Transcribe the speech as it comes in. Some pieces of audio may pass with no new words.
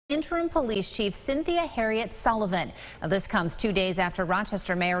Interim Police Chief Cynthia Herriott-Sullivan. Now, this comes 2 days after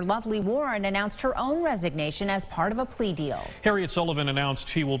Rochester Mayor Lovely Warren announced her own resignation as part of a plea deal. Herriott-Sullivan announced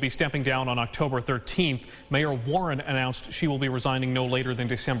she will be stepping down on October 13th. Mayor Warren announced she will be resigning no later than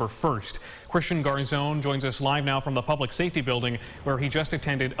December 1st. Christian Garzone joins us live now from the Public Safety Building, where he just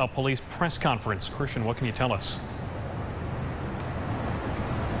attended a police press conference. Christian, what can you tell us?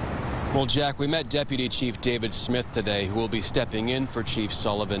 Well, Jack, we met Deputy Chief David Smith today, who will be stepping in for Chief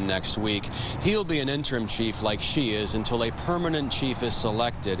Sullivan next week. He'll be an interim chief like she is until a permanent chief is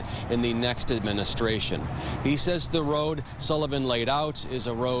selected in the next administration. He says the road Sullivan laid out is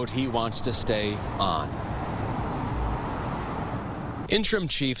a road he wants to stay on. Interim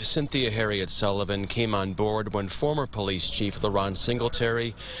Chief Cynthia Herriott-Sullivan came on board when former Police Chief LaRon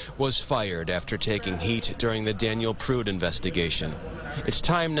Singletary was fired after taking heat during the Daniel Prude investigation. It's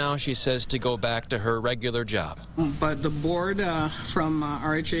time now, she says, to go back to her regular job. But the board from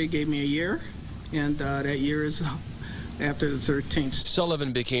RHA gave me a year, and that year is after the 13th.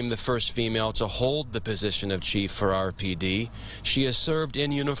 Sullivan became the first female to hold the position of chief for RPD. She has served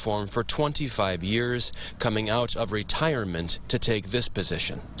in uniform for 25 years, coming out of retirement to take this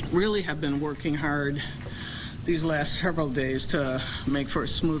position. Really have been working hard these last several days to make for a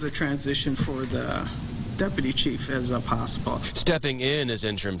smoother transition for the Deputy Chief as possible. Stepping in as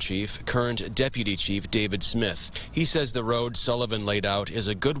interim chief, current Deputy Chief David Smith. He says the road Sullivan laid out is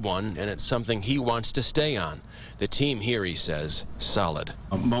a good one, and it's something he wants to stay on. The team here, he says, solid.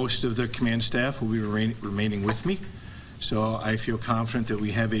 Most of the command staff will be remaining with me, so I feel confident that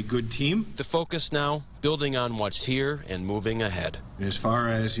we have a good team. The focus now, building on what's here and moving ahead. As far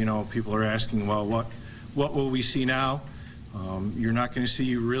as, people are asking, well, what will we see now? You're not going to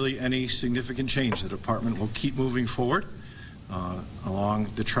see really any significant change. The department will keep moving forward along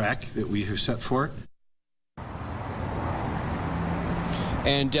the track that we have set for it.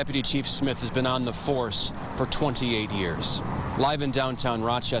 And Deputy Chief Smith has been on the force for 28 years. Live in downtown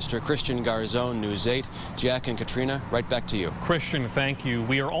Rochester, Christian Garzone, News 8. Jack and Katrina, right back to you. Christian, thank you.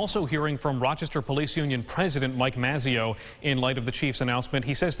 We are also hearing from Rochester Police Union President Mike Mazzio in light of the chief's announcement.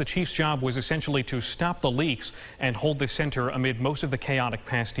 He says the chief's job was essentially to stop the leaks and hold the center amid most of the chaotic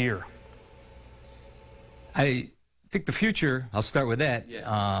past year. I think the future, I'll start with that.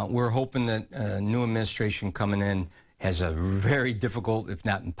 We're hoping that a new administration coming in has a very difficult, if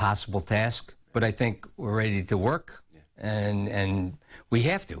not impossible, task. But I think we're ready to work, and we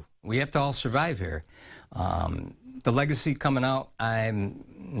have to. We have to all survive here. The legacy coming out, I'm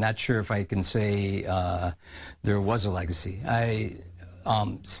not sure if I can say there was a legacy.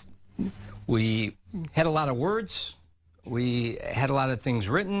 We had a lot of words. We had a lot of things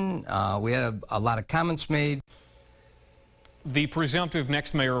written. We had a lot of comments made. The presumptive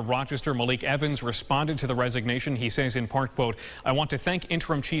next mayor of Rochester, Malik Evans, responded to the resignation. He says in part, quote, "I want to thank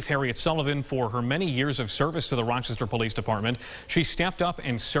Interim Chief Herriott-Sullivan for her many years of service to the Rochester Police Department. She stepped up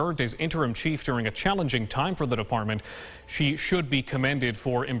and served as interim chief during a challenging time for the department. She should be commended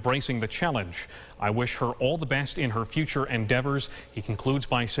for embracing the challenge. I wish her all the best in her future endeavors." He concludes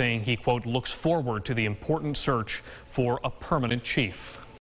by saying he, quote, "looks forward to the important search for a permanent chief."